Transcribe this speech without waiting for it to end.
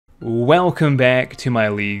Welcome back to my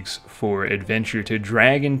leagues for Adventure to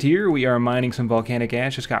Dragon tier. We are mining some volcanic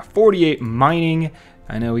ash. Just got 48 mining.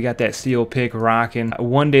 I know we got that steel pick rocking.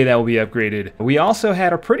 One day that will be upgraded. We also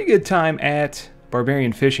had a pretty good time at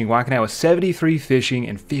Barbarian Fishing, walking out with 73 fishing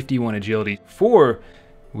and 51 agility. Before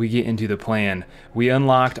we get into the plan, we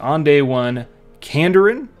unlocked on day one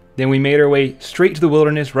Kandarin. Then we made our way straight to the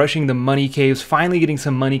wilderness, rushing the money caves, finally getting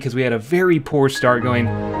some money because we had a very poor start going.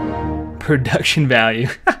 Production value.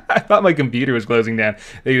 I thought my computer was closing down.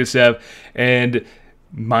 Thank you, Seb. And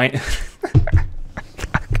mine.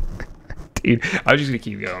 Dude, I was just gonna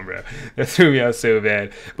keep going, bro. That threw me out so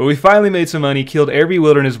bad. But we finally made some money, killed every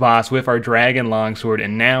wilderness boss with our dragon longsword,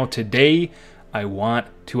 and now today I want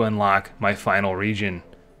to unlock my final region,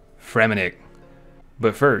 Fremennik.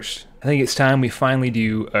 But first, I think it's time we finally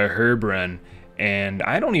do a herb run. And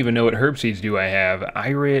I don't even know what herb seeds do I have.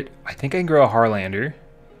 I think I can grow a Harlander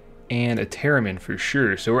and a Terramin for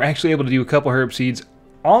sure. So we're actually able to do a couple herb seeds,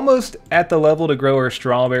 almost at the level to grow our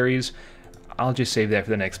strawberries. I'll just save that for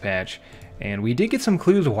the next patch. And we did get some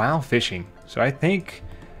clues while fishing. So I think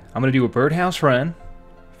I'm gonna do a birdhouse run,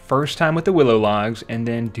 first time with the willow logs, and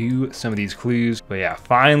then do some of these clues. But yeah,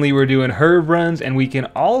 finally we're doing herb runs, and we can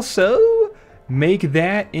also make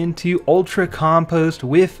that into ultra compost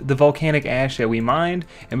with the volcanic ash that we mined.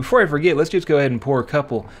 And before I forget, let's just go ahead and pour a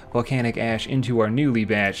couple volcanic ash into our newly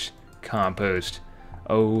batched compost.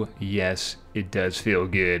 Oh yes, it does feel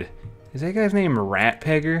good. Is that guy's name Rat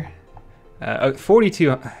Pegger?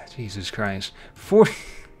 42, Jesus Christ, 40,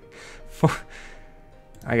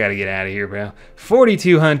 I gotta get out of here, bro.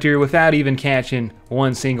 42 hunter without even catching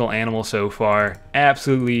one single animal so far.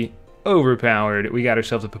 Absolutely overpowered. We got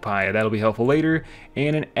ourselves a papaya. That'll be helpful later.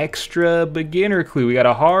 And an extra beginner clue. We got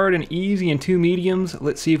a hard and easy and two mediums.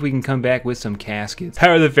 Let's see if we can come back with some caskets.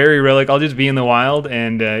 Power of the fairy relic. I'll just be in the wild,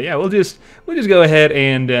 and yeah, we'll just go ahead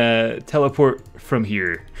and teleport from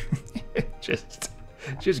here. just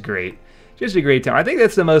great. Just a great time. I think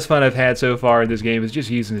that's the most fun I've had so far in this game, is just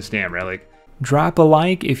using the stamp relic. Drop a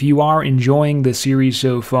like if you are enjoying the series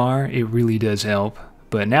so far. It really does help.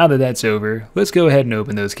 But now that that's over, let's go ahead and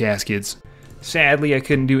open those caskets. Sadly, I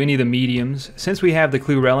couldn't do any of the mediums. Since we have the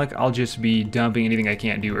clue relic, I'll just be dumping anything I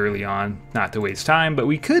can't do early on, not to waste time. But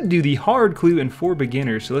we could do the hard clue and for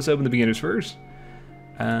beginners, so let's open the beginners first.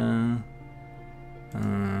 Oh,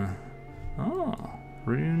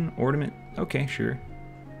 rune, ornament, okay, sure.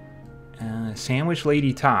 Sandwich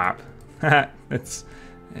lady top, that's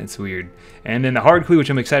weird. And then the hard clue, which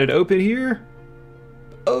I'm excited to open here.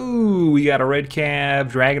 Oh, we got a red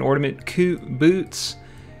cab, dragon ornament, boots,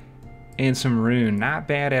 and some rune. Not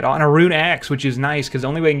bad at all. And a rune axe, which is nice, because the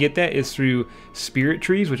only way I can get that is through spirit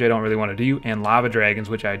trees, which I don't really want to do, and lava dragons,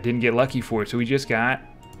 which I didn't get lucky for. So we just got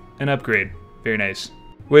an upgrade. Very nice.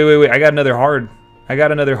 Wait. I got another hard.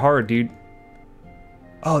 Dude.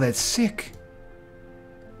 Oh, that's sick.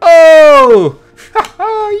 Oh!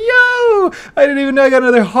 Yo! I didn't even know I got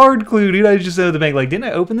another hard clue, dude. I just said to the bank, like, didn't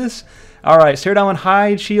I open this? Alright, Ceradon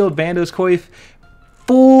hide, shield, Bandos coif,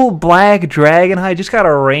 full black dragon hide. Just got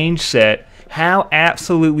a range set. How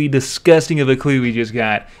absolutely disgusting of a clue we just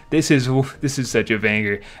got. This is such a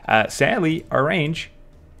banger. Sadly, our range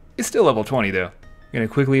is still level 20 though. I'm gonna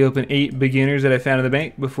quickly open 8 beginners that I found in the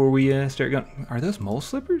bank before we start going. Are those mole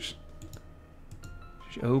slippers?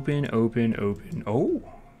 Open. Oh,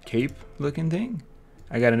 cape looking thing.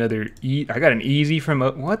 I got another I got an easy from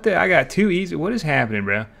what the? I got 2 easy. What is happening,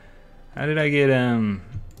 bro? How did I get I'm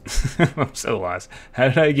so lost. How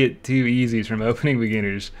did I get 2 easies from opening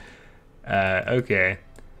beginners? Okay.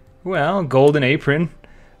 Well, golden apron.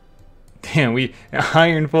 Damn,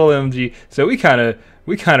 iron full MG. So we kind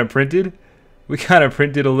of printed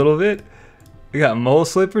a little bit. We got mole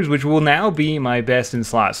slippers, which will now be my best in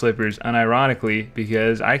slot slippers, unironically,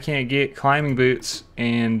 because I can't get climbing boots,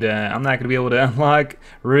 and I'm not going to be able to unlock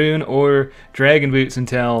rune or dragon boots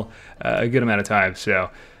until a good amount of time. So,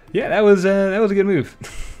 yeah, that was a good move.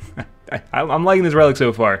 I'm liking this relic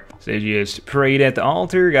so far. So just prayed at the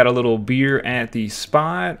altar, got a little beer at the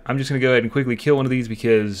spot. I'm just going to go ahead and quickly kill one of these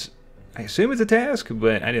because I assume it's a task,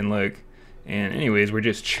 but I didn't look. And anyways, we're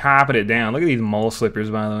just chopping it down. Look at these mole slippers,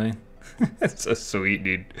 by the way. That's so sweet,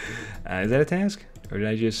 dude. Is that a task? Or did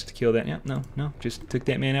I just kill that? Yeah, no. Just took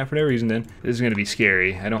that man out for no reason then. This is going to be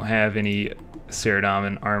scary. I don't have any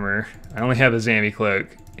Ceradon armor. I only have a Zami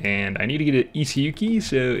cloak. And I need to get an ECU key,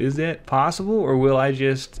 so is that possible? Or will I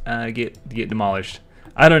just get demolished?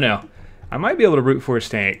 I don't know. I might be able to brute force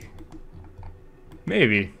tank.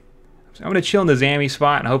 Maybe. So I'm going to chill in the Zami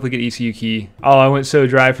spot and hopefully get ECU key. Oh, I went so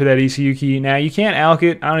dry for that ECU key. Now, you can't alch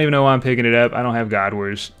it. I don't even know why I'm picking it up. I don't have God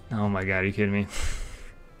Wars. Oh my god, are you kidding me?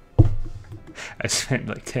 I spent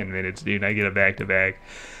like 10 minutes, dude. I get a back-to-back.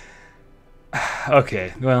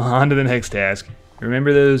 Okay, well, on to the next task.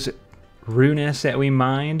 Remember those rune nests that we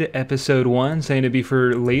mined episode 1, saying it'd be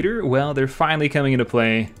for later? Well, they're finally coming into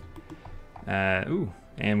play. Ooh,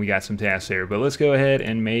 and we got some tasks there. But let's go ahead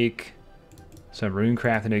and make some rune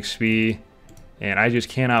crafting XP. And I just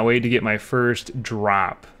cannot wait to get my first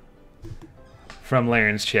drop from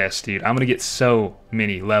Laren's chest, dude. I'm gonna get so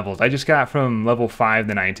many levels. I just got from level 5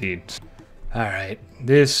 to 19. Alright,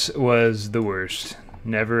 this was the worst.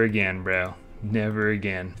 Never again, bro. Never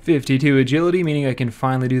again. 52 agility, meaning I can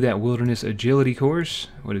finally do that wilderness agility course.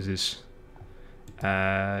 What is this?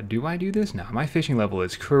 Do I do this? No, my fishing level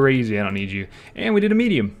is crazy. I don't need you. And we did a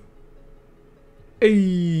medium.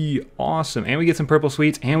 Hey, awesome. And we get some purple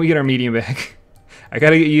sweets, and we get our medium back. I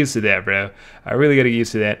gotta get used to that, bro. I really gotta get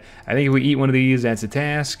used to that. I think if we eat one of these, that's a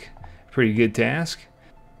task. Pretty good task.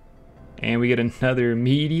 And we get another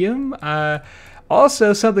medium.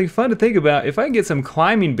 Also, something fun to think about, if I can get some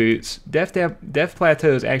climbing boots, Death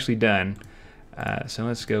Plateau is actually done. So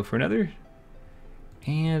let's go for another.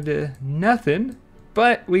 And nothing.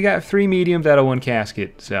 But we got 3 mediums out of 1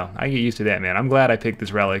 casket, so I get used to that, man. I'm glad I picked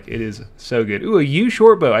this relic. It is so good. Ooh, a U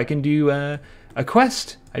short bow. I can do a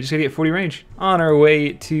quest. I just gotta get 40 range. On our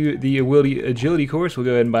way to the agility course, we'll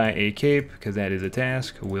go ahead and buy a cape, because that is a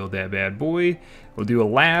task. Wield that bad boy. We'll do a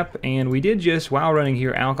lap, and we did just, while running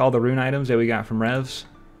here, alch all the rune items that we got from revs.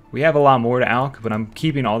 We have a lot more to alch, but I'm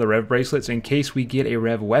keeping all the rev bracelets in case we get a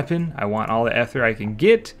rev weapon. I want all the ether I can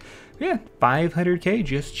get. Yeah, 500k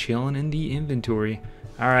just chilling in the inventory.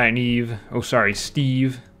 Alright, Neve. Oh, sorry,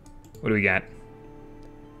 Steve. What do we got?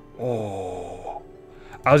 Oh.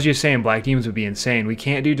 I was just saying black demons would be insane. We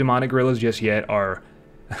can't do demonic gorillas just yet. Our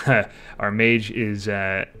mage is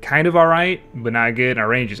kind of alright, but not good. Our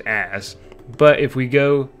range is ass. But if we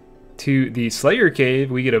go to the Slayer Cave,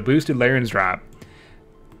 we get a boosted Laren's drop.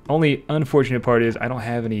 Only unfortunate part is I don't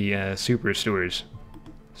have any super restores.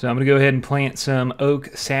 So I'm going to go ahead and plant some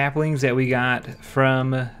oak saplings that we got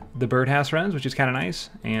from the birdhouse runs, which is kind of nice.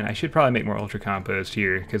 And I should probably make more ultra compost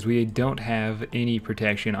here because we don't have any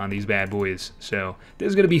protection on these bad boys. So this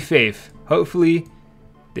is going to be faith. Hopefully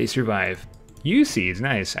they survive. UC is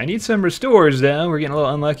nice. I need some restores though. We're getting a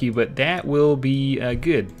little unlucky, but that will be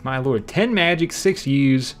good. My lord, 10 magic, 6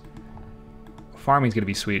 U's. Farming's going to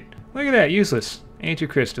be sweet. Look at that, useless. Ancient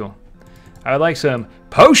crystal. I would like some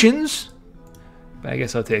potions. But I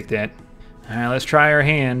guess I'll take that. Alright, let's try our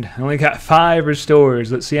hand. I only got 5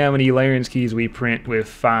 restores. Let's see how many Laren's keys we print with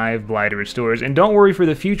 5 blighted restores. And don't worry for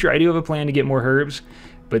the future, I do have a plan to get more herbs,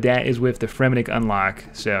 but that is with the Fremenic unlock,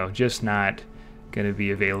 so just not going to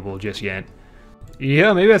be available just yet.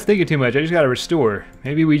 Yeah, maybe I was thinking too much. I just got to restore.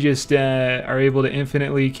 Maybe we just are able to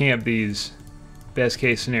infinitely camp these. Best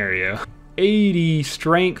case scenario. 80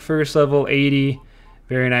 strength, first level, 80.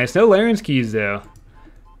 Very nice. No Laren's keys though.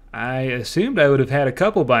 I assumed I would have had a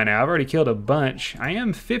couple by now. I've already killed a bunch. I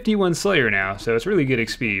am 51 Slayer now, so it's really good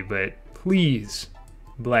XP, but please,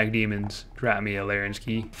 Black Demons, drop me a Laren's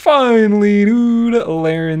key. Finally, dude, a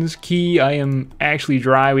Laren's key. I am actually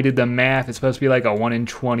dry. We did the math. It's supposed to be like a 1 in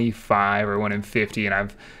 25 or 1 in 50, and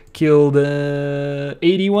I've killed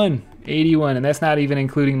 81. 81, and that's not even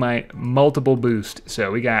including my multiple boost.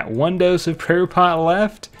 So we got 1 dose of prayer pot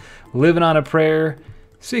left. Living on a prayer.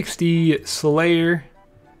 60 Slayer.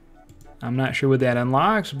 I'm not sure what that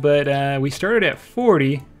unlocks, but we started at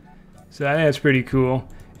 40, so I think that's pretty cool.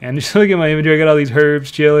 And just look at my inventory, I got all these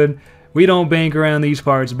herbs chilling. We don't bank around these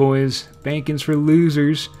parts, boys. Banking's for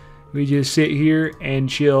losers. We just sit here and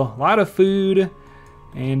chill. A lot of food,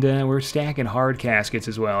 and we're stacking hard caskets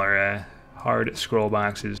as well, or hard scroll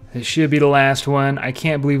boxes. This should be the last one. I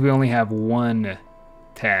can't believe we only have 1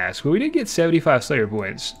 task, but we did get 75 Slayer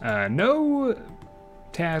points. No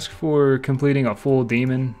task for completing a full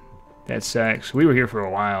demon. That sucks. We were here for a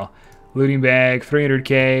while. Looting bag,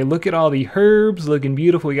 300k. Look at all the herbs, looking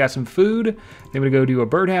beautiful. We got some food. Then we're gonna go do a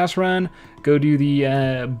birdhouse run. Go do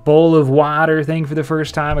the bowl of water thing for the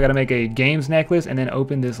first time. I gotta make a games necklace and then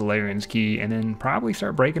open this Laren's key and then probably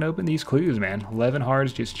start breaking open these clues, man. 11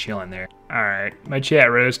 hearts just chilling there. All right, my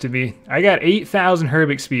chat roasted me. I got 8,000 herb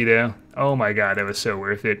XP though. Oh my god, that was so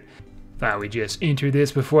worth it. Thought we just enter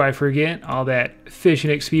this before I forget. All that fishing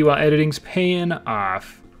XP while editing's paying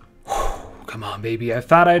off. Come on, baby. I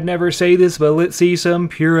thought I'd never say this, but let's see some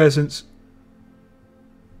pure essence.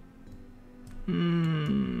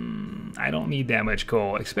 I don't need that much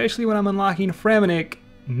coal, especially when I'm unlocking Fremenic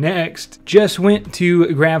next. Just went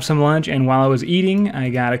to grab some lunch, and while I was eating, I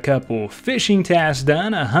got a couple fishing tasks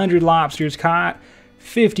done. 100 lobsters caught,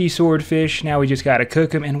 50 swordfish. Now we just gotta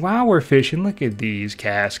cook them, and while we're fishing, look at these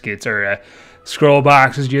caskets, or Scroll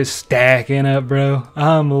box is just stacking up, bro.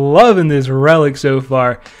 I'm loving this relic so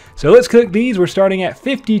far. So let's cook these. We're starting at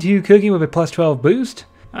 52 cooking with a plus 12 boost.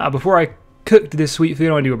 Before I cooked this sweet food,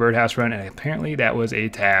 I want to do a birdhouse run, and apparently that was a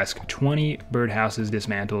task. 20 birdhouses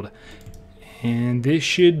dismantled. And this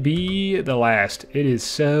should be the last. It is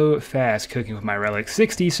so fast cooking with my relic.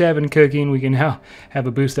 67 cooking. We can now have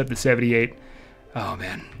a boost up to 78. Oh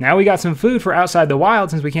man. Now we got some food for outside the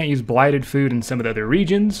wild since we can't use blighted food in some of the other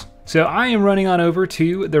regions. So I am running on over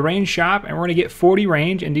to the range shop, and we're going to get 40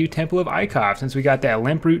 range and do Temple of Ikov since we got that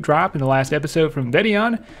limp root drop in the last episode from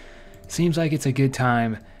Degen. Seems like it's a good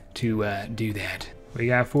time to do that. We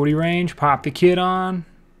got 40 range. Pop the kit on.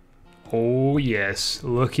 Oh yes.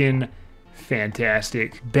 Looking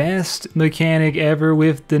fantastic. Best mechanic ever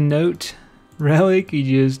with the note relic.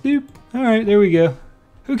 You just doop. Alright, there we go.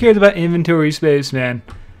 Who cares about inventory space, man?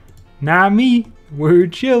 Not me. We're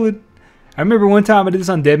chilling. I remember one time I did this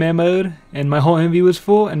on Deadman mode, and my whole envy was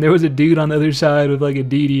full, and there was a dude on the other side with like a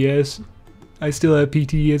DDS. I still have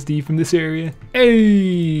PTSD from this area.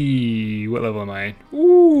 Hey! What level am I?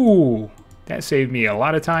 Ooh! That saved me a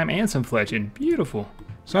lot of time and some fletching. Beautiful.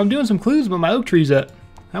 So I'm doing some clues, but my oak tree's up.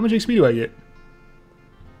 How much XP do I get?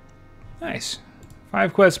 Nice.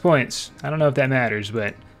 5 quest points. I don't know if that matters,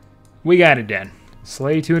 but we got it done.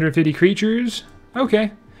 Slay 250 creatures.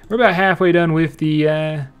 Okay. We're about halfway done with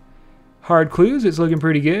the hard clues. It's looking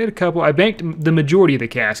pretty good. A couple. I banked the majority of the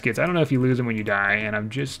caskets. I don't know if you lose them when you die, and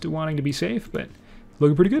I'm just wanting to be safe, but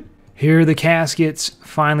looking pretty good. Here are the caskets.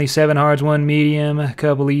 Finally, 7 hards, 1 medium, a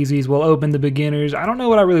couple easies. We'll open the beginners. I don't know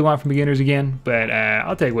what I really want from beginners again, but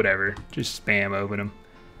I'll take whatever. Just spam open them.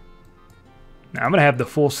 Now, I'm going to have the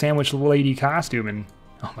full sandwich lady costume, and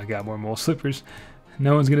oh my god, more mole slippers.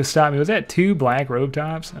 No one's going to stop me. Was that 2 black robe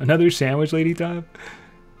tops? Another sandwich lady top?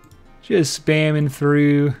 Just spamming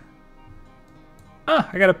through. Ah,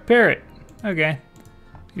 I got a parrot. Okay.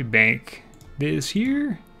 We bank this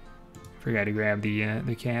here. Forgot to grab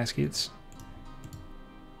the caskets.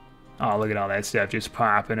 Oh, look at all that stuff just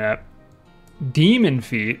popping up. Demon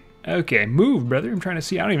feet. Okay, move, brother. I'm trying to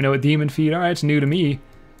see. I don't even know what demon feet are. It's new to me.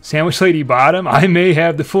 Sandwich lady bottom. I may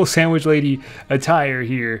have the full sandwich lady attire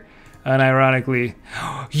here. Unironically.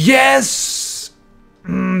 Yes!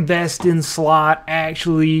 Best in slot.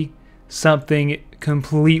 Actually, something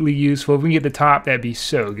completely useful. If we can get the top, that'd be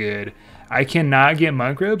so good. I cannot get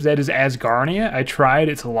monk robes. That is Asgarnia. I tried.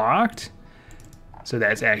 It's locked. So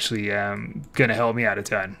that's actually going to help me out a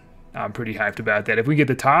ton. I'm pretty hyped about that. If we get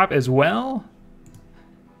the top as well,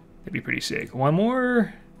 that'd be pretty sick. One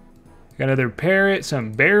more. Got another parrot.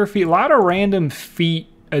 Some bare feet. A lot of random feet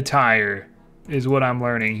attire is what I'm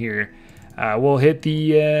learning here. We'll hit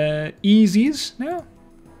the easies now.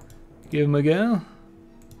 Give them a go.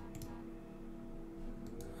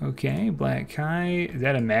 Okay, black kite. Is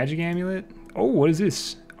that a magic amulet? Oh, what is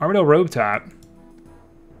this? Armadillo robe top.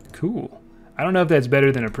 Cool. I don't know if that's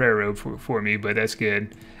better than a prayer robe for me, but that's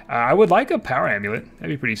good. I would like a power amulet.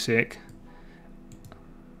 That'd be pretty sick.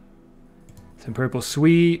 Some purple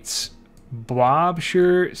sweets. Blob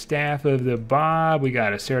shirt. Staff of the Bob. We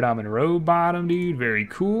got a Ceradon robe bottom, dude. Very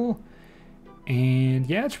cool. And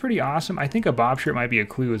yeah, it's pretty awesome. I think a Bob shirt might be a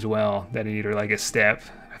clue as well that I need, or like a step.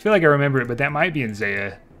 I feel like I remember it, but that might be in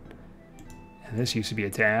Zaya. And this used to be a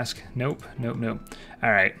task. Nope, nope, nope.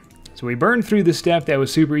 All right, so we burned through the step. That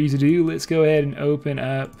was super easy to do. Let's go ahead and open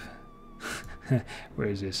up. Where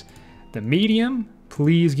is this? The medium.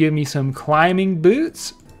 Please give me some climbing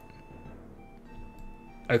boots.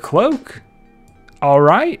 A cloak. All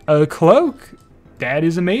right, a cloak. That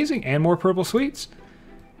is amazing. And more purple sweets.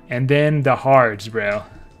 And then the hards, bro.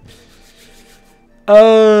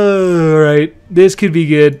 All right, this could be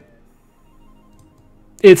good.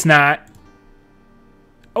 It's not.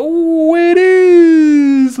 Oh, it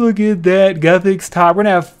is. Look at that. Guthix top. We're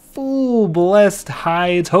going to have full blessed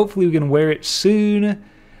hides. Hopefully we can wear it soon.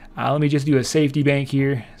 Let me just do a safety bank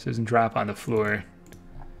here so it doesn't drop on the floor.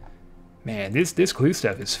 Man, this clue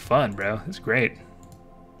stuff is fun, bro. It's great.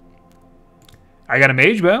 I got a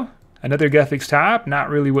mage bow. Another Guthix top. Not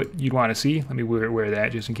really what you'd want to see. Let me wear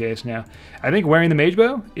that just in case now. I think wearing the mage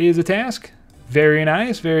bow is a task. Very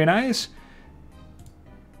nice, very nice.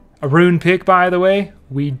 A rune pick, by the way.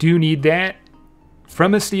 We do need that.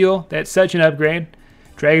 From a steel. That's such an upgrade.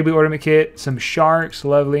 Dragon Boot Ornament Kit. Some sharks.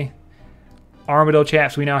 Lovely. Armadillo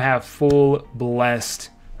chaps. We now have full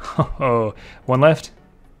blessed. Oh, one left.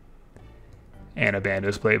 And a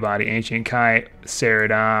Bandos plate body. Ancient Kite.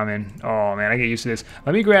 Ceradon. And oh man, I get used to this.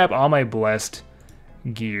 Let me grab all my blessed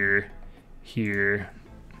gear here.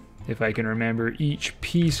 If I can remember each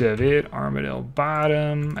piece of it. Armadillo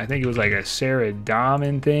bottom. I think it was like a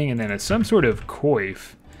Ceradon thing. And then some sort of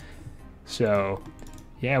coif. So,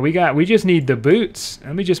 yeah, we just need the boots.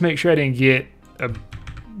 Let me just make sure I didn't get a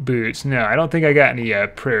boots. No, I don't think I got any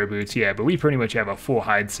prayer boots yet, but we pretty much have a full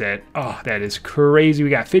hide set. Oh, that is crazy. We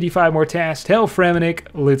got 55 more tasks. Tell Fremenic,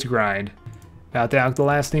 let's grind. About to out the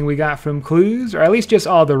last thing we got from clues, or at least just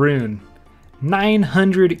all the rune.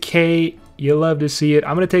 900k. You love to see it.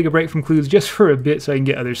 I'm going to take a break from clues just for a bit so I can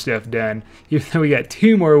get other stuff done. Even though we got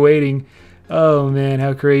 2 more waiting. Oh man,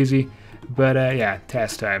 how crazy. But yeah,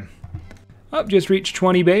 task time. Up, just reached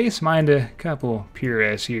 20 base. Mind a couple pure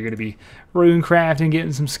S here. Going to be rune crafting,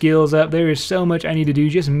 getting some skills up. There is so much I need to do.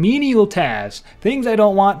 Just menial tasks. Things I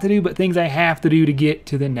don't want to do, but things I have to do to get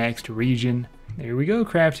to the next region. There we go.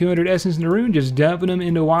 Craft 200 essence in the rune. Just dumping them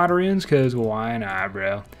into water runes, because why not,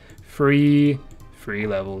 bro? Free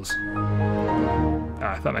levels. Oh,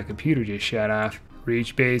 I thought my computer just shut off.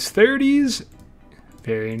 Reach base 30s.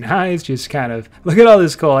 Very nice. Just kind of, look at all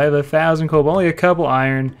this coal. I have 1,000 coal, but only a couple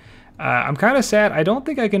iron. I'm kind of sad. I don't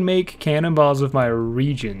think I can make cannonballs with my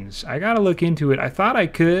regions. I gotta look into it. I thought I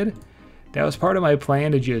could. That was part of my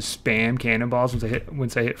plan, to just spam cannonballs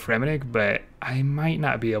once I hit Fremenic, but I might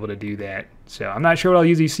not be able to do that. So I'm not sure what I'll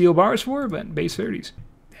use these steel bars for, but base 30s.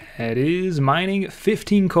 That is mining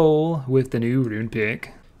 15 coal with the new rune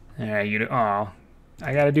pick. Alright, oh,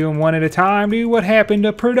 I gotta do them one at a time, dude. What happened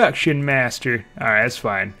to production master? Alright, that's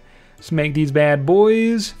fine. Let's make these bad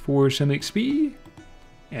boys for some XP.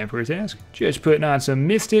 And for a task, just putting on some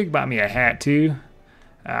Mystic. Bought me a hat too.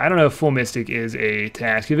 I don't know if full Mystic is a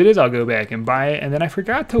task. If it is, I'll go back and buy it. And then I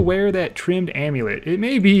forgot to wear that trimmed amulet. It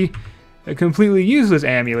may be a completely useless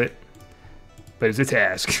amulet, but it's a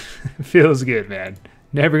task. Feels good, man.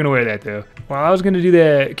 Never gonna wear that though. Well, I was gonna do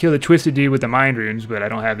that, kill the twisted dude with the mind runes, but I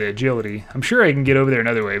don't have the agility. I'm sure I can get over there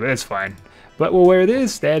another way, but that's fine. But we'll wear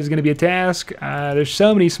this. That is gonna be a task. There's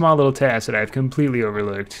so many small little tasks that I've completely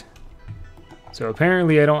overlooked. So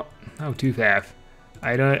apparently I don't, oh, tooth half.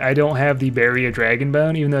 I don't have the bury a dragon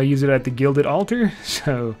bone, even though I use it at the gilded altar.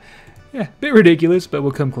 So yeah, bit ridiculous, but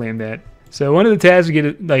we'll come claim that. So one of the tasks to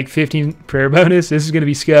get like 15 prayer bonus. This is gonna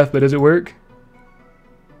be scuffed, but does it work?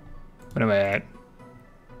 What am I at?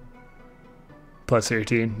 Plus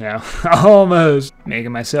 13 now. Almost.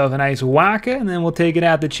 Making myself a nice waka, and then we'll take it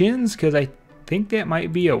out the chins, because I think that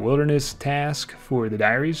might be a wilderness task for the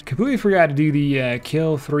diaries. Completely forgot to do the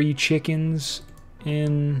kill 3 chickens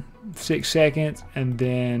in 6 seconds, and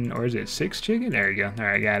then, or is it 6 chicken? There you go. All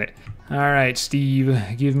right, got it. All right, Steve,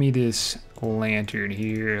 give me this lantern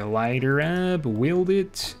here. Light her up, wield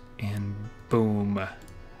it, and boom.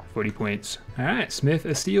 40 points. All right, smith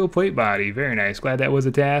a steel plate body. Very nice. Glad that was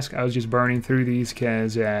a task. I was just burning through these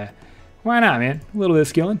because why not, man? A little bit of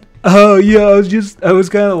skilling. Oh yeah, I was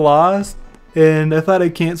kind of lost. And I thought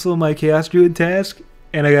I'd cancel my Chaos Druid task,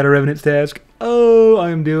 and I got a Revenant's task. Oh, I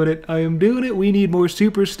am doing it. I am doing it. We need more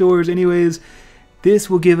super stores. Anyways, this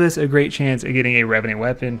will give us a great chance at getting a Revenant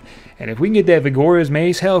weapon. And if we can get that Vigora's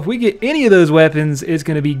Mace, hell, if we get any of those weapons, it's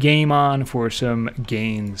going to be game on for some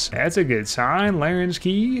gains. That's a good sign. Laren's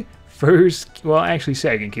Key. First, well, actually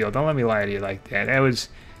second kill. Don't let me lie to you like that. That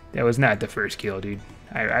was not the first kill, dude.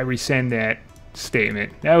 I rescind that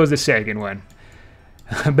statement. That was the second one.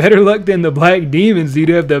 Better luck than the Black Demons, dude.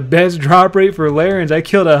 Have the best drop rate for Larens. I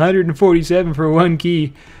killed 147 for 1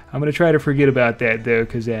 key. I'm going to try to forget about that, though,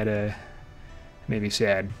 because that made me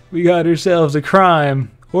sad. We got ourselves a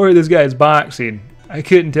crime. Or this guy's boxing. I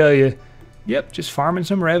couldn't tell you. Yep, just farming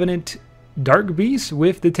some Revenant Dark Beasts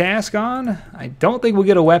with the task on. I don't think we'll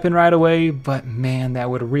get a weapon right away, but man, that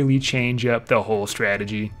would really change up the whole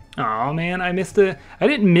strategy. Oh man, I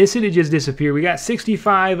didn't miss it, it just disappeared. We got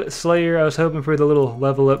 65 Slayer. I was hoping for the little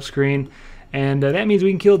level up screen. And that means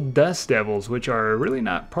we can kill Dust Devils, which are really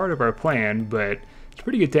not part of our plan, but it's a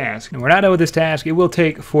pretty good task. And we're not done with this task. It will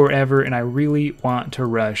take forever, and I really want to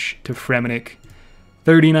rush to Fremenic.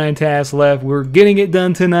 39 tasks left. We're getting it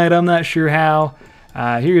done tonight. I'm not sure how.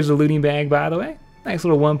 Here's a looting bag, by the way. Nice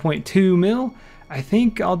little 1.2 mil. I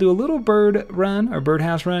think I'll do a little bird run, or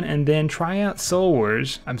birdhouse run, and then try out Soul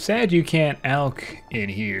Wars. I'm sad you can't alch in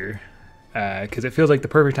here, because it feels like the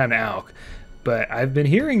perfect time to alch. But I've been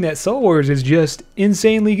hearing that Soul Wars is just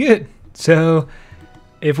insanely good. So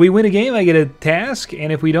if we win a game, I get a task,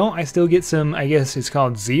 and if we don't, I still get some, I guess it's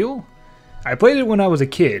called Zeal. I played it when I was a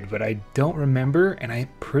kid, but I don't remember, and I'm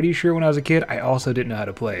pretty sure when I was a kid, I also didn't know how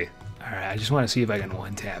to play. Alright, I just want to see if I can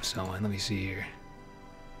one-tap someone. Let me see here.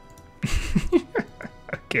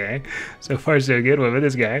 Okay, so far so good. What about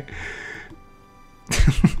this guy?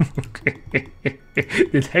 Okay.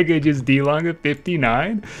 Did that guy just D-long a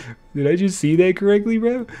 59? Did I just see that correctly,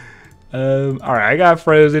 bro? Alright, I got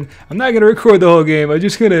frozen. I'm not gonna record the whole game. I'm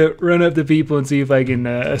just gonna run up to people and see if I can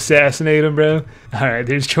assassinate them, bro. Alright,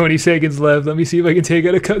 there's 20 seconds left. Let me see if I can take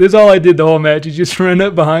out a cut. That's all I did the whole match, is just run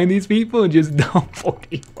up behind these people and just don't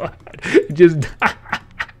fucking just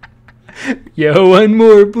yo, one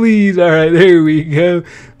more, please. Alright, there we go.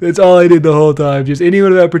 That's all I did the whole time. Just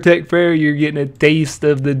anyone without Protect Prayer, you're getting a taste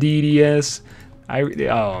of the DDS.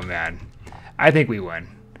 Oh, man. I think we won.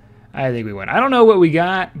 I think we won. I don't know what we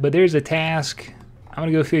got, but there's a task. I'm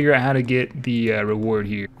going to go figure out how to get the reward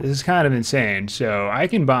here. This is kind of insane. So I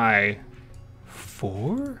can buy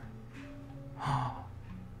 4?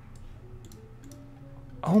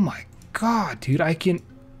 Oh, my God, dude. I can...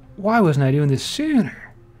 Why wasn't I doing this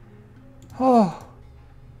sooner? Oh.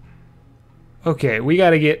 Okay, we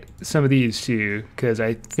got to get some of these too, because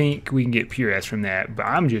I think we can get Pure S from that. But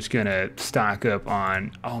I'm just going to stock up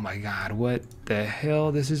on... Oh my God, what the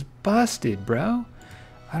hell? This is busted, bro.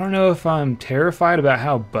 I don't know if I'm terrified about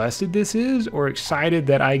how busted this is or excited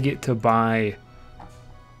that I get to buy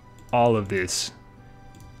all of this.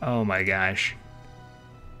 Oh my gosh.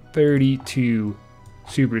 32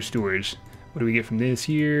 superstores. What do we get from this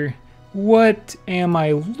here? What am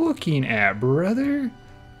I looking at, brother?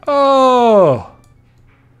 Oh!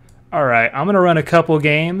 Alright, I'm going to run a couple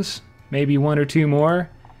games, maybe 1 or 2 more,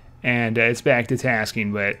 and it's back to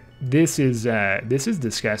tasking, but this is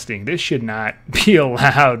disgusting. This should not be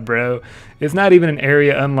allowed, bro. It's not even an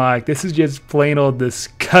area unlocked. This is just plain old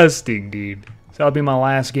disgusting, dude. So that'll be my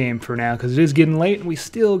last game for now, because it is getting late, and we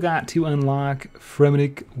still got to unlock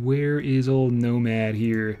Fremenic. Where is old Nomad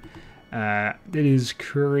here? That is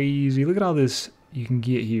crazy. Look at all this you can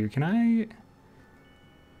get here. Can I...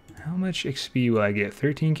 How much XP will I get?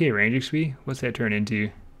 13k range XP? What's that turn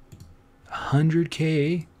into?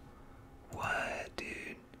 100k? What,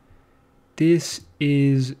 dude? This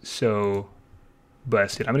is so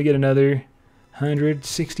busted. I'm gonna get another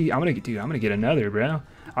 160. I'm gonna get another, bro.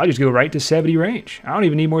 I'll just go right to 70 range. I don't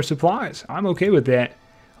even need more supplies. I'm okay with that.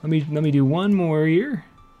 Let me do one more here.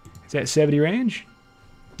 Is that 70 range?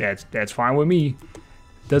 That's fine with me.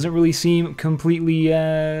 Doesn't really seem completely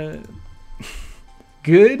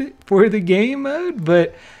good for the game mode,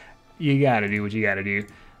 but you gotta do what you gotta do.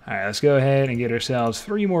 Alright, let's go ahead and get ourselves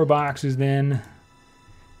 3 more boxes then.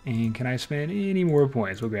 And can I spend any more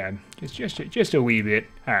points? We'll grab just a wee bit.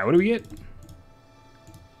 Alright, what do we get?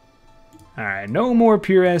 Alright, no more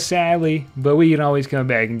Pure S, sadly, but we can always come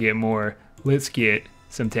back and get more. Let's get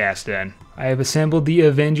some tasks done. I have assembled the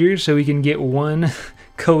Avengers so we can get 1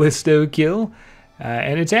 Callisto kill.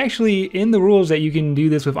 And it's actually in the rules that you can do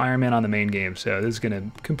this with Iron Man on the main game, so this is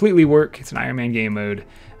going to completely work. It's an Iron Man game mode.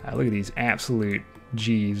 Look at these absolute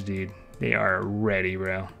G's, dude. They are ready,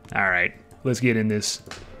 bro. Alright, let's get in this.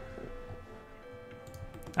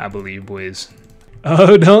 I believe, boys.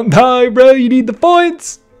 Oh, don't die, bro. You need the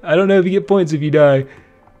points. I don't know if you get points if you die.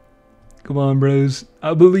 Come on, bros.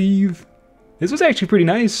 I believe. This was actually pretty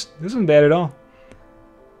nice. This wasn't bad at all.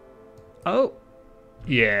 Oh.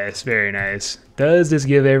 Yes, very nice. Does this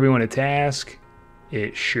give everyone a task?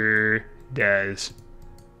 It sure does.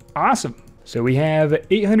 Awesome. So we have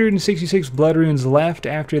 866 blood runes left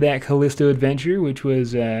after that Callisto adventure, which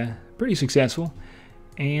was pretty successful.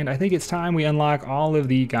 And I think it's time we unlock all of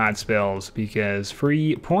the god spells, because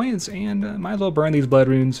free points, and might as well burn these blood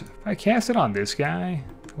runes. If I cast it on this guy,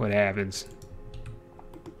 what happens?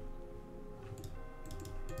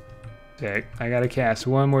 Okay, I gotta cast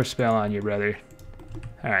one more spell on you, brother.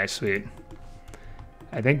 Alright, sweet.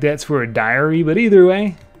 I think that's for a diary, but either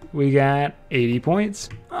way, we got 80 points.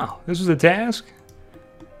 Oh, this was a task?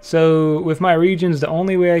 So, with my regions, the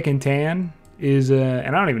only way I can tan is, and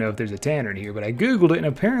I don't even know if there's a tanner in here, but I googled it, and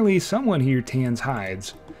apparently someone here tans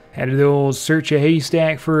hides. Had to do a little search a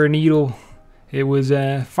haystack for a needle. It was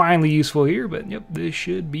finally useful here, but yep, this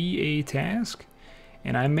should be a task.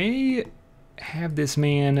 And I may have this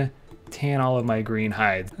man tan all of my green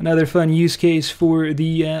hides. Another fun use case for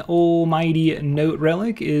the almighty note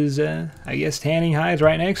relic is, I guess, tanning hides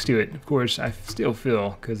right next to it. Of course, I still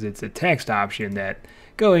feel, because it's a text option, that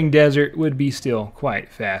going desert would be still quite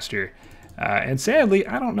faster. And sadly,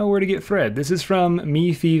 I don't know where to get thread. This is from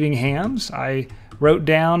Me Thieving Hams. I wrote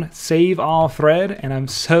down save all thread, and I'm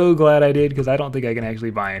so glad I did, because I don't think I can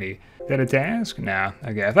actually buy any. Is that a task? Nah.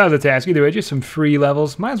 Okay, if that was a task, either way, just some free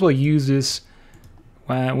levels. Might as well use this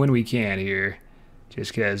when we can here,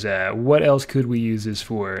 just because what else could we use this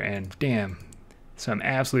for? And damn, some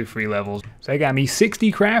absolute free levels. So that got me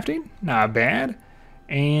 60 crafting, not bad.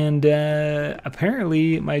 And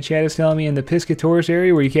apparently my chat is telling me in the Piscators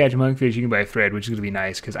area where you catch monkfish, you can buy thread, which is going to be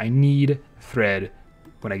nice, because I need thread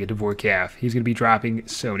when I get to Vorkath. He's going to be dropping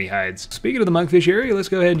so many hides. Speaking of the monkfish area, let's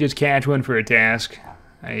go ahead and just catch one for a task.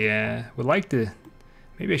 I would like to...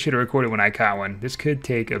 Maybe I should have recorded when I caught one. This could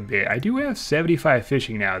take a bit. I do have 75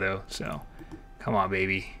 fishing now, though, so come on,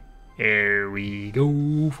 baby. There we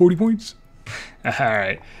go. 40 points. All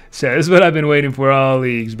right. So this is what I've been waiting for all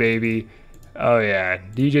leagues, baby. Oh, yeah.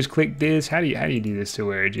 Do you just click this? How do you do this to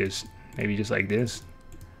where it just... Maybe just like this?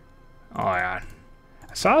 Oh, yeah.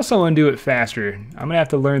 I saw someone do it faster. I'm going to have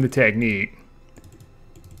to learn the technique.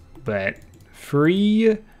 But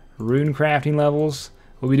free rune crafting levels...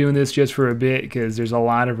 We'll be doing this just for a bit because there's a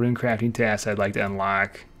lot of rune crafting tasks I'd like to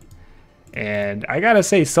unlock. And I gotta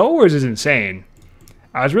say, Soul Wars is insane.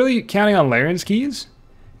 I was really counting on Laren's keys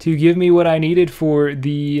to give me what I needed for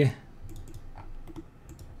the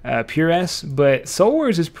Pure S, but Soul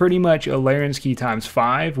Wars is pretty much a Laren's key times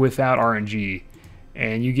 5 without RNG.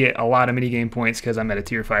 And you get a lot of minigame points because I'm at a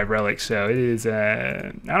tier 5 relic, so it is,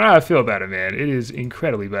 I don't know how I feel about it, man. It is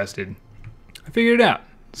incredibly busted. I figured it out.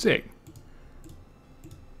 Sick.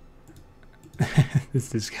 It's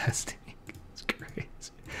disgusting. It's crazy.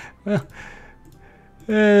 Well,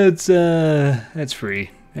 that's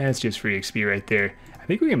free. That's just free XP right there. I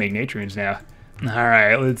think we can make nature runes now. All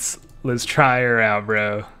right, let's try her out,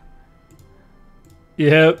 bro.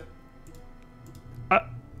 Yep.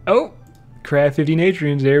 Oh, craft 50 nature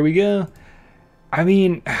runes. There we go. I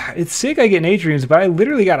mean, it's sick I get nature runes, but I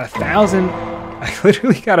literally got 1,000. I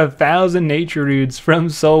literally got 1,000 nature runes from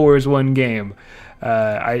Soul Wars one game.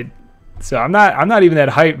 So I'm not even that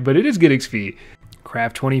hyped, but it is good XP.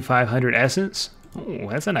 Craft 2,500 essence. Oh,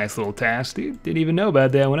 that's a nice little task, dude. Didn't even know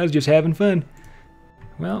about that when I was just having fun.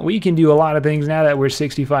 Well, we can do a lot of things now that we're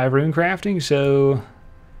 65 rune crafting, so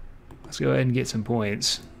let's go ahead and get some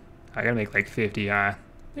points. I gotta make like 50, huh?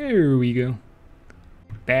 There we go.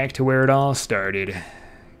 Back to where it all started.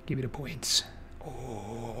 Give me the points.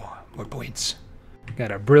 Oh, more points.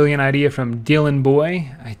 Got a brilliant idea from Dylan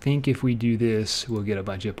Boy. I think if we do this, we'll get a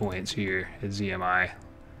bunch of points here at ZMI.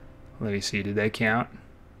 Let me see, did that count?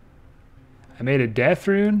 I made a death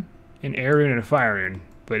rune, an air rune, and a fire rune,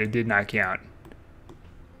 but it did not count.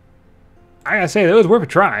 I gotta say, that was worth a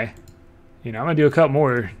try. You know, I'm gonna do a couple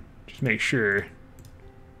more, just to make sure.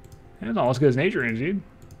 That's almost as good as nature runes, dude.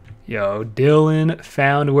 Yo, Dylan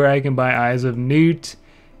found where I can buy Eyes of Newt.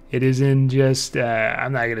 It is in just,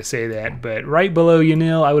 I'm not going to say that, but right below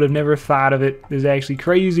Yanil. I would have never thought of it. This is actually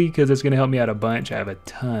crazy because it's going to help me out a bunch. I have a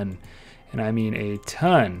ton, and I mean a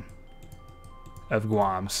ton of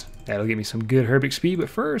Guams. That'll get me some good herb XP, but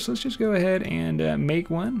first, let's just go ahead and make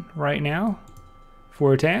one right now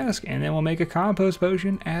for a task, and then we'll make a compost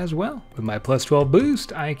potion as well. With my plus 12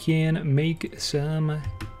 boost, I can make some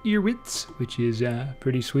earwits, which is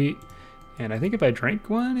pretty sweet. And I think if I drink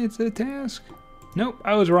one, it's a task. Nope,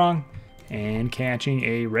 I was wrong. And catching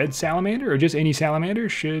a red salamander, or just any salamander,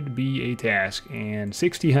 should be a task. And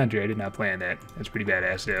 60-100, I did not plan that. That's pretty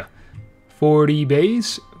badass though. 40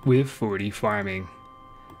 base with 40 farming.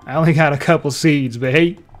 I only got a couple seeds, but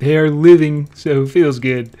hey, they are living, so it feels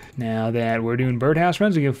good. Now that we're doing birdhouse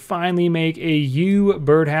runs, we can finally make a U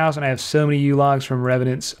birdhouse, and I have so many U logs from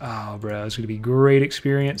Revenants. Oh, bro, it's going to be great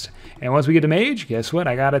experience. And once we get to mage, guess what?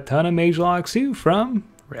 I got a ton of mage logs too from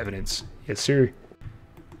Revenants. Yes, sir.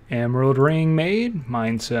 Emerald ring made,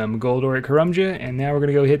 mine some gold ore at Karumja, and now we're going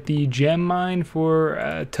to go hit the gem mine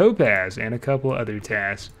for topaz and a couple other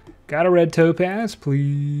tasks. Got a red topaz,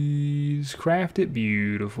 please craft it.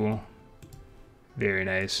 Beautiful. Very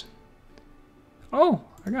nice. Oh,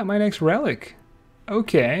 I got my next relic.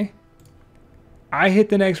 Okay. I hit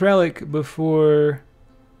the next relic before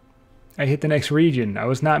I hit the next region. I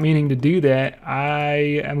was not meaning to do that.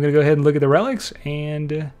 I am going to go ahead and look at the relics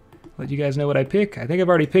and let you guys know what I pick. I think I've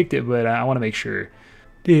already picked it, but I want to make sure.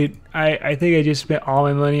 Dude, I think I just spent all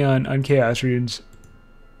my money on chaos runes.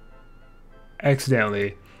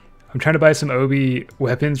 Accidentally. I'm trying to buy some Obi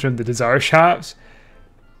weapons from the Dazar shops.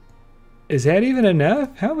 Is that even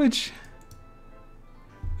enough? How much?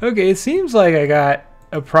 Okay, it seems like I got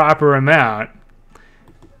a proper amount.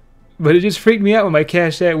 But it just freaked me out when my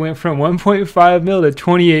cash stat went from 1.5 mil to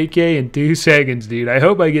 28k in 2 seconds, dude. I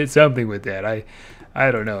hope I get something with that. I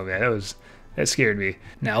don't know, man. That scared me.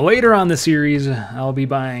 Now, later on the series, I'll be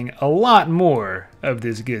buying a lot more of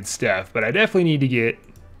this good stuff. But I definitely need to get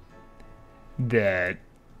that.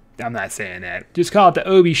 I'm not saying that. Just call it the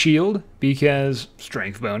Obi Shield because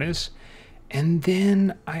strength bonus. And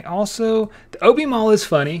then I also... The Obi Maul is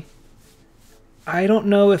funny. I don't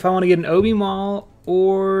know if I want to get an Obi Maul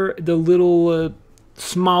or the little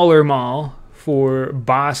smaller Maul for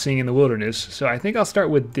bossing in the wilderness. So I think I'll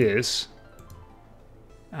start with this.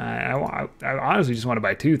 I honestly just want to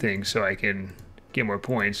buy 2 things so I can get more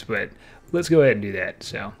points, but let's go ahead and do that.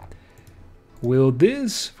 So wield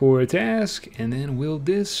this for a task, and then wield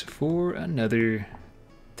this for another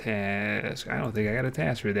task. I don't think I got a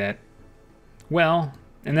task for that. Well,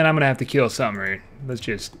 and then I'm gonna have to kill something, right? Let's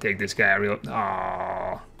just take this guy out real.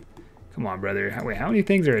 Aww. Come on, brother. Wait, how many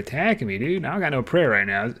things are attacking me, dude? I got no prayer right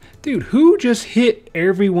now. Dude, who just hit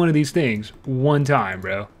every one of these things one time,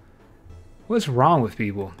 bro? What's wrong with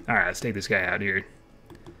people? Alright, let's take this guy out here.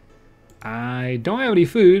 I don't have any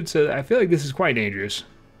food, so I feel like this is quite dangerous.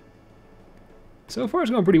 So far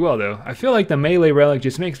it's going pretty well, though. I feel like the melee relic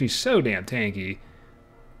just makes me so damn tanky.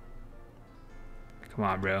 Come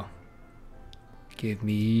on, bro. Give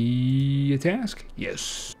me a task.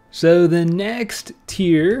 Yes. So the next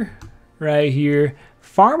tier right here,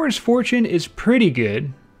 Farmer's Fortune is pretty good.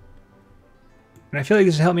 And I feel like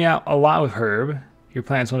this has helped me out a lot with Herb. Your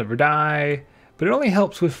plants will never die. But it only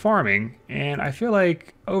helps with farming. And I feel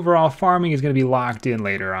like overall farming is going to be locked in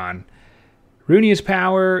later on. Runia's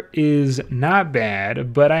power is not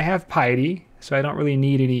bad, but I have piety, so I don't really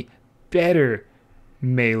need any better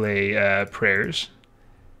melee prayers.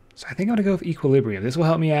 So I think I'm going to go with Equilibrium. This will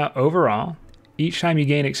help me out overall. Each time you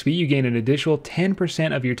gain XP, you gain an additional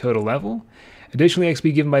 10% of your total level. Additionally,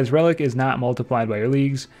 XP given by this relic is not multiplied by your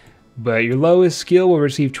leagues, but your lowest skill will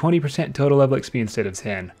receive 20% total level XP instead of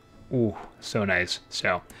 10. Ooh, so nice.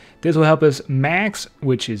 So this will help us max,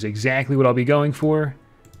 which is exactly what I'll be going for.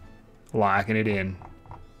 Locking it in.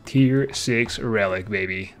 Tier 6 relic,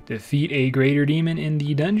 baby. Defeat a greater demon in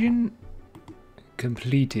the dungeon.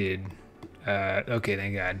 Completed. Okay,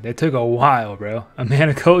 thank God. That took a while, bro. A man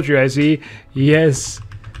of culture, I see. Yes,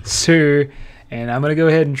 sir. And I'm going to go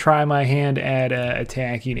ahead and try my hand at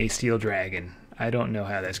attacking a steel dragon. I don't know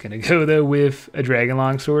how that's going to go, though, with a dragon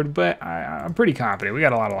longsword, but I'm pretty confident. We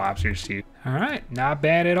got a lot of lobsters, too. All right, not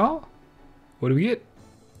bad at all. What do we get?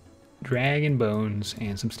 Dragon bones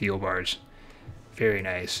and some steel bars. Very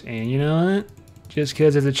nice. And you know what? Just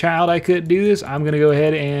because as a child I couldn't do this, I'm going to go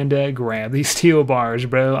ahead and grab these steel bars,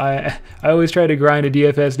 bro. I always tried to grind a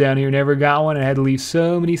DFS down here, never got one, and I had to leave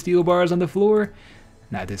so many steel bars on the floor.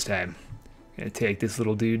 Not this time. Gonna take this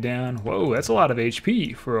little dude down. Whoa, that's a lot of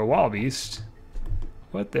HP for a wall beast.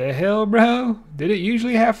 What the hell, bro? Did it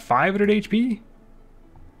usually have 500 HP?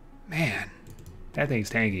 Man, that thing's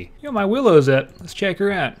tanky. Yo, my Willow's up. Let's check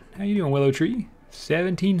her out. How you doing, Willow Tree?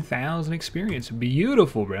 17,000 experience.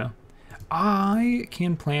 Beautiful, bro. I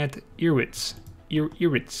can plant earwits.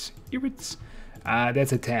 Earwits.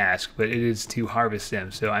 That's a task, but it is to harvest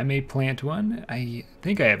them. So I may plant one. I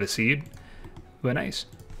think I have a seed, but nice.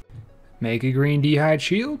 Make a green d'hide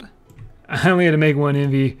shield. I only had to make one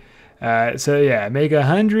envy. So yeah, make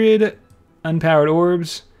 100 unpowered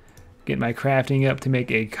orbs. Get my crafting up to make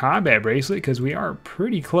a combat bracelet because we are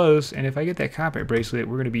pretty close. And if I get that combat bracelet,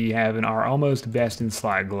 we're going to be having our almost best in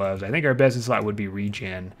slot gloves. I think our best in slot would be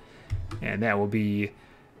regen. And that will be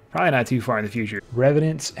probably not too far in the future.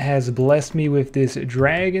 Revenance has blessed me with this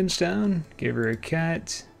dragon stone. Give her a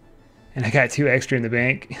cut. And I got 2 extra in the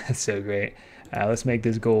bank. That's so great. Let's make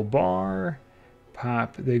this gold bar.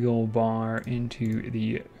 Pop the gold bar into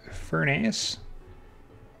the furnace.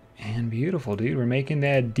 And beautiful, dude. We're making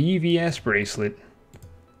that DVS bracelet.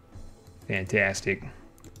 Fantastic.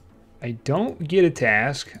 I don't get a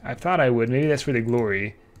task. I thought I would. Maybe that's for the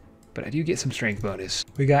glory. But I do get some strength bonus.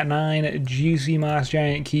 We got 9 juicy moss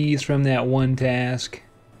giant keys from that one task.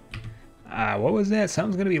 What was that?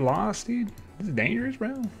 Something's going to be lost, dude? This is dangerous,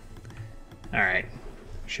 bro. Alright.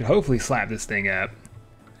 Should hopefully slap this thing up.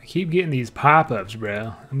 I keep getting these pop-ups,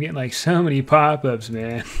 bro. I'm getting like so many pop-ups,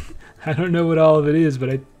 man. I don't know what all of it is, but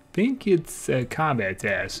I think it's a combat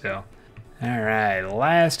task, so. Alright,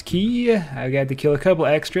 last key. I got to kill a couple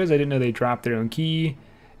extras. I didn't know they dropped their own key.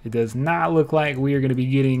 It does not look like we are going to be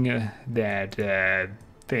getting that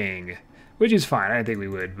thing, which is fine. I didn't think we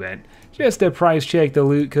would, but just to price check the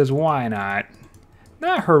loot, because why not?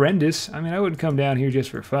 Not horrendous. I mean, I wouldn't come down here just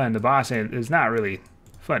for fun. The boss is not really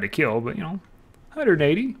fun to kill, but, you know,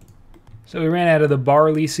 180. So we ran out of the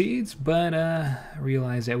barley seeds, but I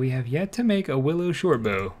realized that we have yet to make a willow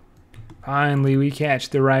shortbow. Finally, we catch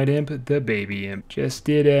the right imp, the baby imp. Just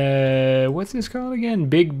did what's this called again?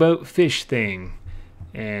 Big boat fish thing.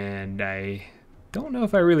 And I don't know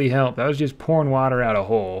if I really helped. I was just pouring water out a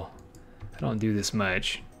hole. I don't do this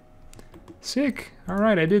much. Sick.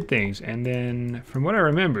 Alright, I did things. And then, from what I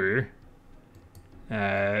remember,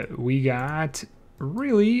 we got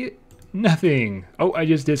really nothing. Oh, I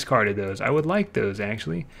just discarded those. I would like those,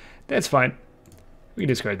 actually. That's fine. We can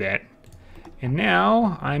discard that. And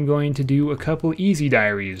now, I'm going to do a couple easy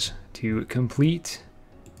diaries to complete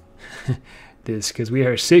this, because we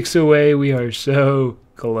are 6 away. We are so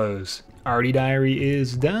close. Arty diary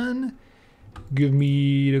is done. Give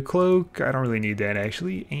me the cloak. I don't really need that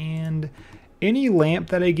actually. And any lamp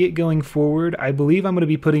that I get going forward, I believe I'm going to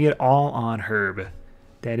be putting it all on Herb.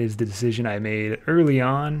 That is the decision I made early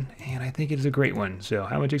on, and I think it is a great one. So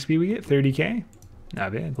how much XP we get? 30k?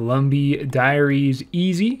 Not bad. Lumbee Diaries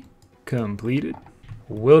easy. Completed.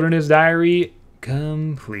 Wilderness Diary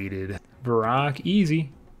completed. Varrock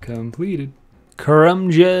easy. Completed.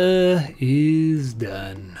 Karumja is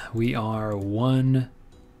done. We are one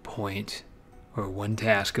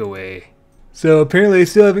task away. So apparently I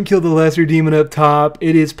still haven't killed the lesser demon up top.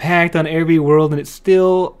 It is packed on every world and it's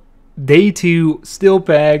still day 2, still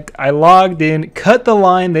packed. I logged in, cut the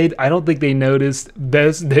line. I don't think they noticed.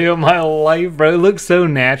 Best day of my life, bro. It looked so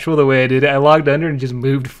natural the way I did it. I logged under and just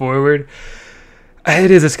moved forward.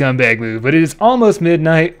 It is a scumbag move, but it is almost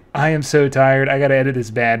midnight. I am so tired. I gotta edit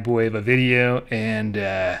this bad boy of a video, and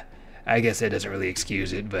I guess that doesn't really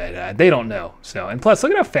excuse it, but they don't know. So, and plus,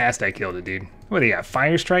 look at how fast I killed it, dude. What do you got?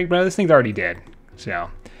 Fire strike, bro? This thing's already dead.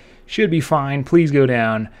 So, should be fine. Please go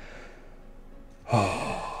down.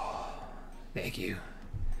 Oh. Thank you.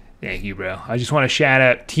 Thank you, bro. I just want to shout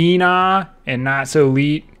out Tina and Not So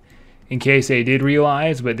Leet in case they did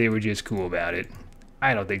realize, but they were just cool about it.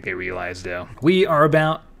 I don't think they realized, though. We are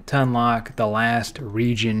about to unlock the last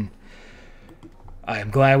region. I am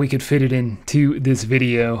glad we could fit it into this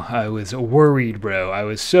video. I was worried, bro. I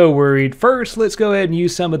was so worried. First, let's go ahead and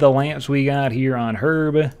use some of the lamps we got here on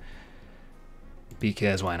Herb.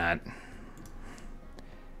 Because why not?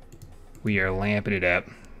 We are lamping it up.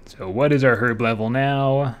 So what is our Herb level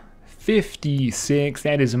now? 56.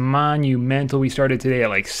 That is monumental. We started today at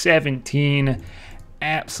like 17.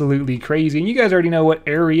 Absolutely crazy. And you guys already know what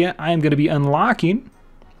area I'm going to be unlocking.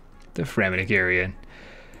 The Fremennik area,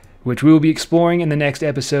 which we will be exploring in the next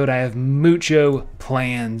episode. I have mucho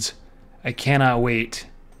plans. I cannot wait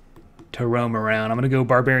to roam around. I'm going to go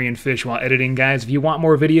barbarian fish while editing, guys. If you want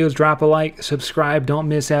more videos, drop a like, subscribe. Don't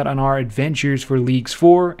miss out on our adventures for Leagues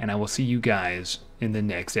 4, and I will see you guys in the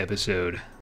next episode.